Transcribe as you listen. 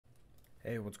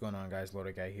Hey, what's going on, guys?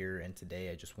 Lordky here, and today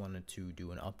I just wanted to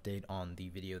do an update on the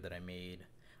video that I made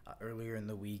earlier in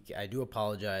the week. I do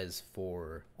apologize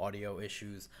for audio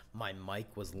issues. My mic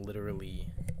was literally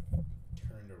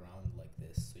turned around like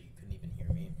this, so you couldn't even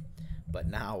hear me. But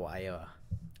now I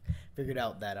figured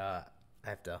out that I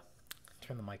have to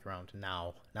turn the mic around.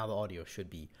 Now the audio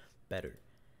should be better.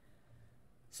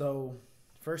 So,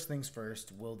 first things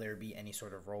first, will there be any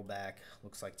sort of rollback?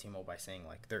 Looks like T-Mobile saying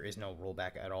like there is no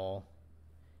rollback at all.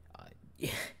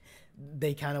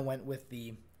 They kind of went with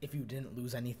the if you didn't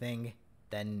lose anything,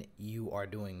 then you are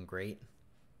doing great.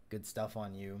 Good stuff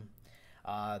on you.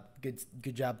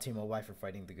 Good job, T-Mobile, for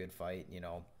fighting the good fight.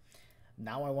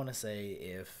 Now I want to say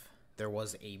if there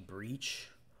was a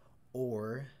breach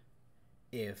or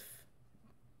if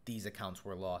these accounts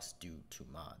were lost due to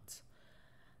mods.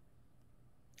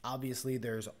 Obviously,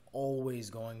 there's always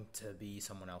going to be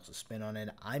someone else's spin on it.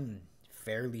 I'm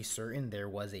fairly certain there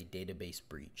was a database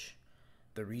breach.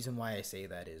 The reason why I say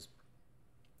that is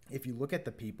if you look at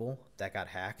the people that got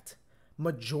hacked,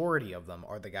 majority of them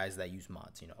are the guys that use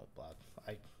mods.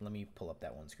 Let me pull up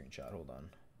that one screenshot. Hold on.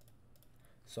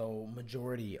 So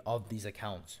majority of these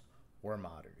accounts were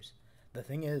modders. The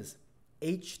thing is,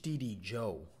 HDD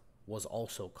Joe was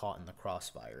also caught in the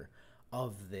crossfire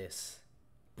of this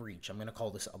breach. I'm going to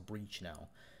call this a breach now.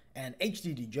 And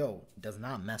HDD Joe does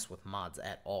not mess with mods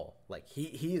at all. Like,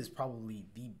 he is probably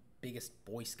the biggest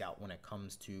Boy Scout when it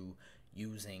comes to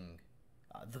using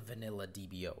the vanilla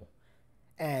DBO.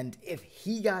 And if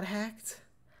he got hacked,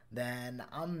 then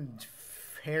I'm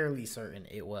fairly certain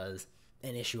it was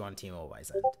an issue on T-Mobile's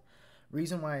end.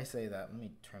 Reason why I say that, let me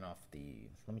turn on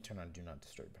Do Not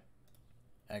Disturb.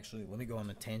 Actually, let me go on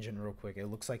a tangent real quick. It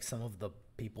looks like some of the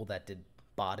people that did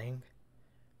botting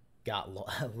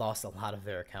lost a lot of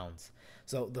their accounts.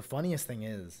 So the funniest thing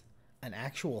is, an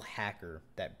actual hacker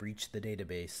that breached the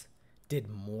database did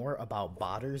more about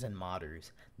botters and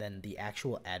modders than the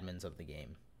actual admins of the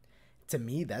game. To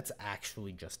me, that's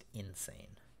actually just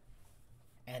insane.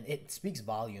 And it speaks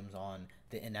volumes on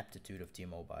the ineptitude of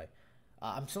T-Mobile.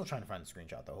 I'm still trying to find the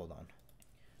screenshot, though. Hold on.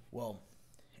 Well,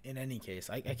 in any case,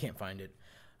 I can't find it.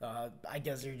 I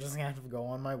guess you're just going to have to go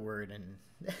on my word and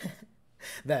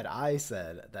that I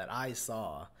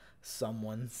saw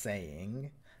someone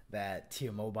saying that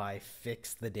T-Mobile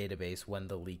fixed the database when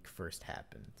the leak first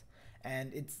happened.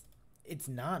 And it's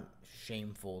not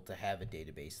shameful to have a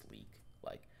database leak.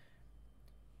 Like,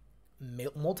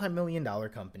 multi-million-dollar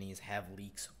companies have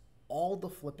leaks all the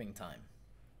flipping time.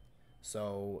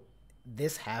 So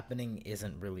this happening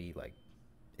isn't really like,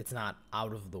 it's not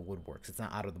out of the woodworks. It's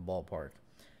not out of the ballpark.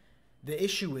 The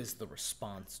issue is the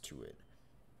response to it.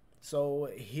 So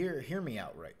hear me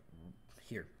out right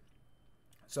here.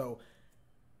 So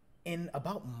in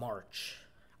about March,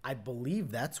 I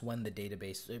believe that's when the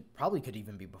database, it probably could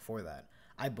even be before that.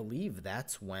 I believe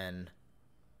that's when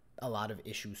a lot of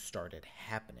issues started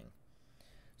happening.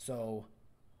 So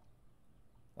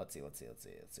let's see.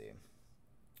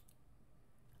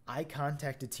 I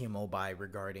contacted T-Mobile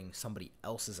regarding somebody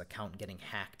else's account getting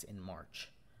hacked in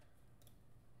March.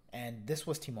 And this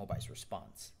was T-Mobile's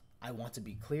response. I want to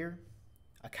be clear,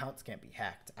 accounts can't be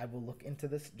hacked. I will look into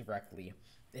this directly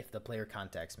if the player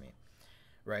contacts me,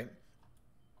 right?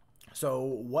 So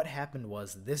what happened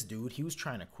was this dude, he was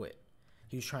trying to quit.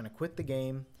 He was trying to quit the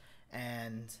game,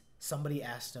 and somebody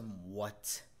asked him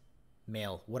what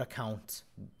mail, what account,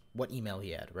 what email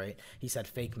he had, right? He said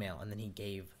fake mail, and then he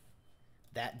gave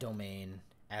that domain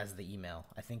as the email.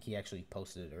 I think he actually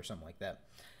posted it or something like that.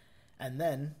 And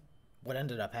then what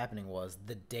ended up happening was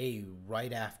the day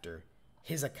right after,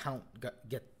 his account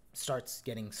starts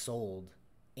getting sold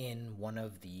in one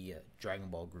of the Dragon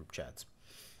Ball group chats.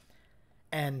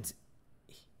 And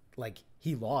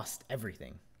he lost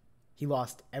everything. He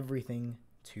lost everything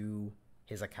to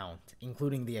his account,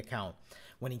 including the account.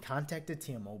 When he contacted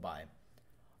T-Mobile,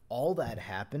 all that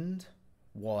happened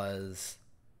was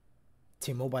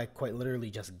T-Mobile quite literally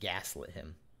just gaslit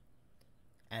him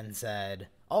and said,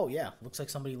 oh yeah, looks like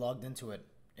somebody logged into it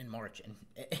in March, and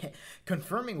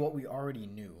confirming what we already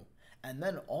knew. And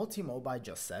then all T-Mobile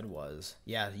just said was,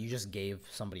 yeah, you just gave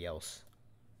somebody else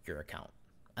your account.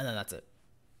 And then that's it.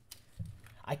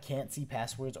 I can't see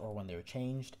passwords or when they're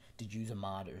changed. Did you use a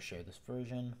mod or share this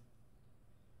version?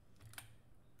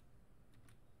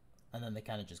 And then they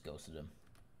kind of just ghosted him.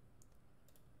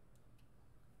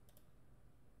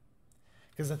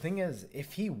 Because the thing is,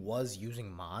 if he was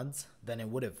using mods, then he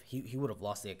would have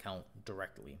lost the account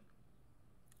directly.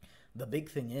 The big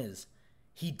thing is,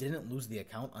 he didn't lose the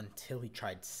account until he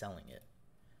tried selling it,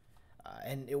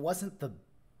 and it wasn't the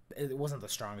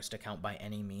strongest account by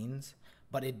any means,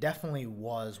 but it definitely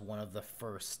was one of the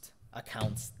first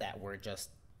accounts that were just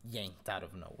yanked out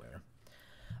of nowhere.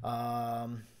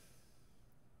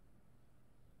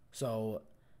 So,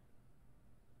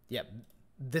 yeah,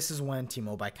 this is when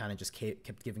T-Mobile kind of just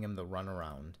kept giving him the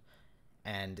runaround.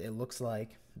 And it looks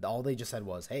like all they just said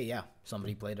was, hey, yeah,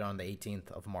 somebody played it on the 18th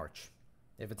of March.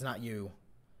 If it's not you,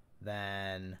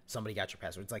 then somebody got your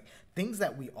password. It's like things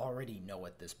that we already know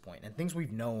at this point and things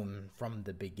we've known from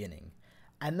the beginning.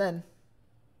 And then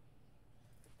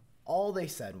all they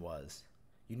said was,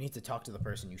 you need to talk to the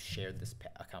person you shared this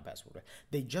account password with.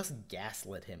 They just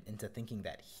gaslit him into thinking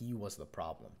that he was the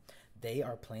problem. They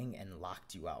are playing and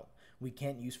locked you out. We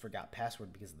can't use forgot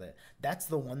password because that's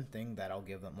the one thing that I'll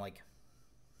give them. Like,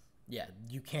 yeah,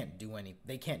 you can't do any.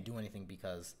 They can't do anything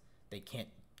because they can't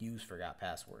use forgot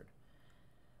password.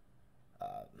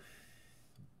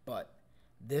 But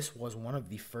this was one of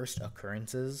the first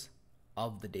occurrences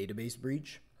of the database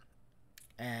breach,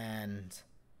 and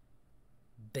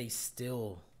they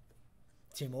still,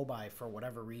 T-Mobile, for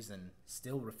whatever reason,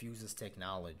 still refuses to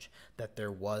acknowledge that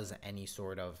there was any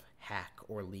sort of hack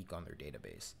or leak on their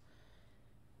database.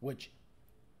 Which,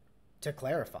 to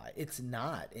clarify, it's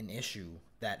not an issue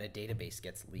that a database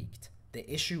gets leaked.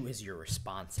 The issue is your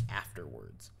response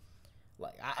afterwards.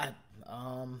 Like, actually,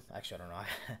 I don't know.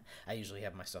 I usually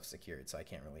have my stuff secured, so I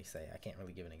can't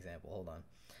really give an example. Hold on.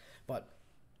 But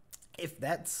if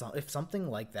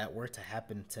something like that were to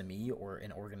happen to me or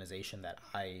an organization that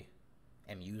I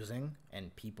am using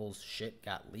and people's shit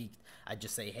got leaked, I'd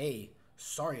just say, hey,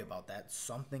 sorry about that,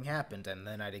 something happened, and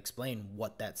then I'd explain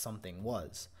what that something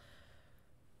was.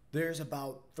 There's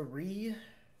about 3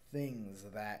 things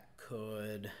that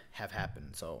could have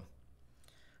happened. So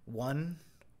one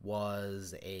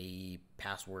was a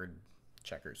password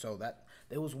checker. So that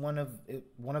it was one of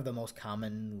the most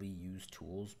commonly used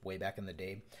tools way back in the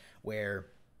day, where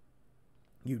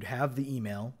you'd have the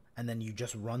email and then you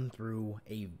just run through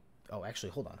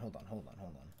hold on.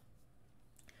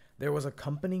 There was a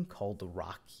company called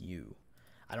RockU.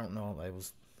 I don't know, it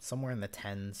was somewhere in the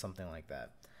 10s, something like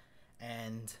that.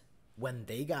 And when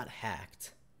they got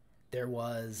hacked, there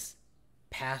was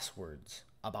passwords,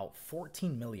 about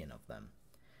 14 million of them.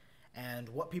 And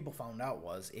what people found out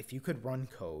was if you could run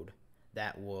code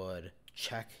that would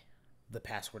check the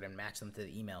password and match them to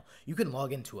the email, you can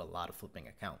log into a lot of flipping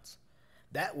accounts.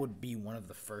 That would be one of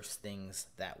the first things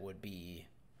that would be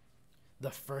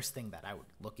the first thing that I would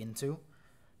look into.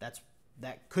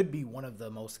 That could be one of the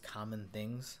most common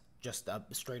things, just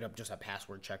straight up just a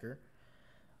password checker.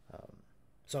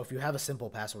 So if you have a simple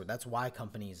password, that's why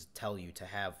companies tell you to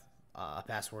have a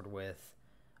password with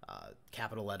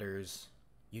capital letters,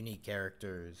 unique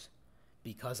characters,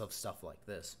 because of stuff like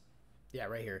this. Yeah,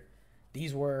 right here.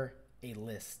 These were a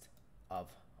list of,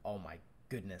 oh my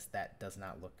goodness, that does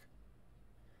not look.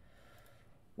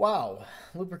 Wow,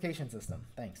 lubrication system,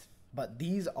 thanks. But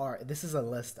this is a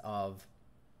list of,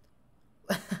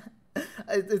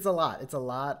 it's a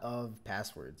lot of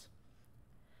passwords.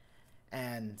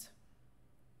 And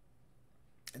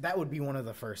that would be one of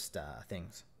the first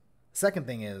things. Second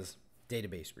thing is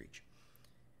database breach.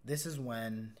 This is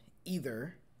when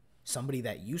either somebody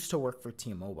that used to work for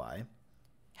T-Mobile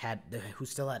who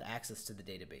still had access to the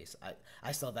database.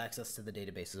 I still have access to the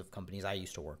databases of companies I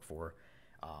used to work for.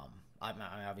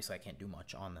 Obviously I can't do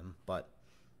much on them, but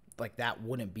like that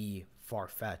wouldn't be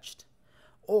far-fetched.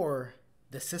 Or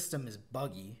the system is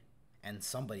buggy and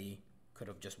somebody could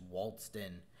have just waltzed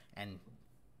in and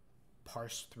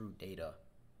parsed through data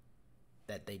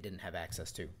that they didn't have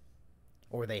access to,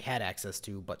 or they had access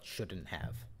to but shouldn't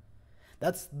have.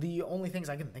 That's the only things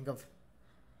I can think of.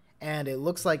 And it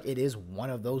looks like it is one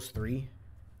of those 3.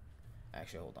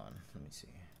 Actually, hold on. Let me see.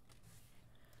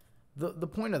 The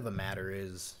point of the matter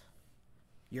is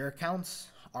your accounts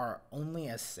are only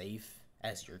as safe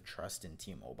as your trust in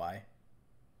T-Mobile.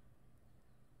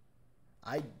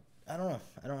 I don't know.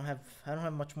 I don't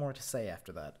have much more to say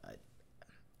after that.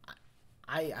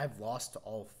 I've lost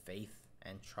all faith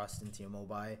and trust in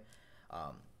T-Mobile.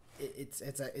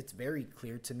 It's very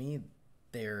clear to me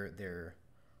their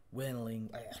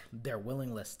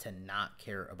willingness to not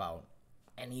care about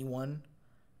anyone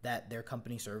that their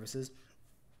company services.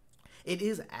 It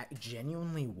is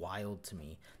genuinely wild to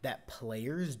me that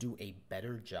players do a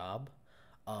better job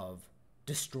of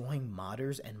destroying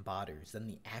modders and botters than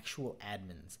the actual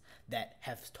admins that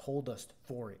have told us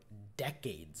for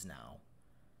decades now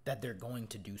that they're going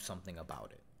to do something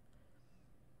about it.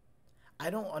 I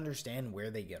don't understand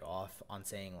where they get off on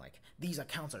saying, like, these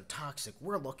accounts are toxic,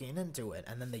 we're looking into it,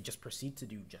 and then they just proceed to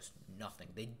do just nothing.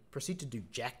 They proceed to do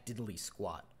jack diddly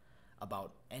squat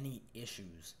about any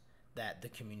issues that the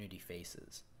community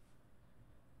faces.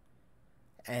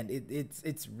 And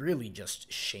it's really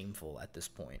just shameful at this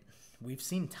point. We've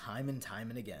seen time and time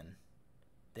and again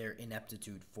their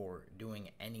ineptitude for doing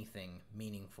anything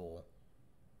meaningful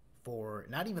for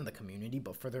not even the community,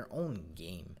 but for their own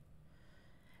game.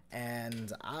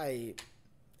 And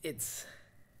it's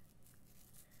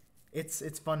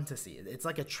fun to see. It's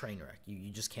like a train wreck. You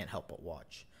just can't help but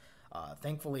watch.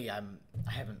 Thankfully, I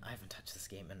haven't touched this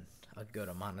game in a good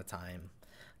amount of time,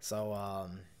 so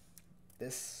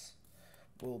this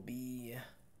will be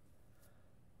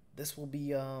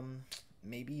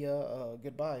maybe a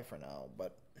goodbye for now.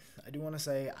 But I do want to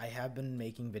say I have been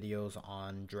making videos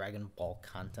on Dragon Ball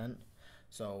content,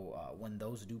 so when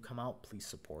those do come out, please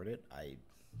support it. I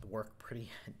work pretty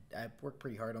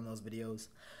hard on those videos.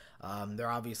 They're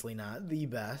obviously not the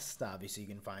best. Obviously, you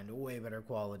can find a way better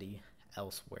quality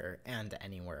elsewhere and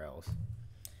anywhere else.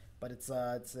 But it's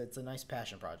a nice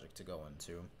passion project to go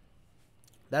into.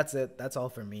 That's it. That's all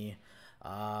for me.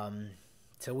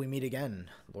 Till we meet again,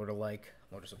 Lord of like,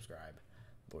 Lord of subscribe,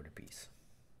 Lord of peace.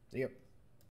 See ya.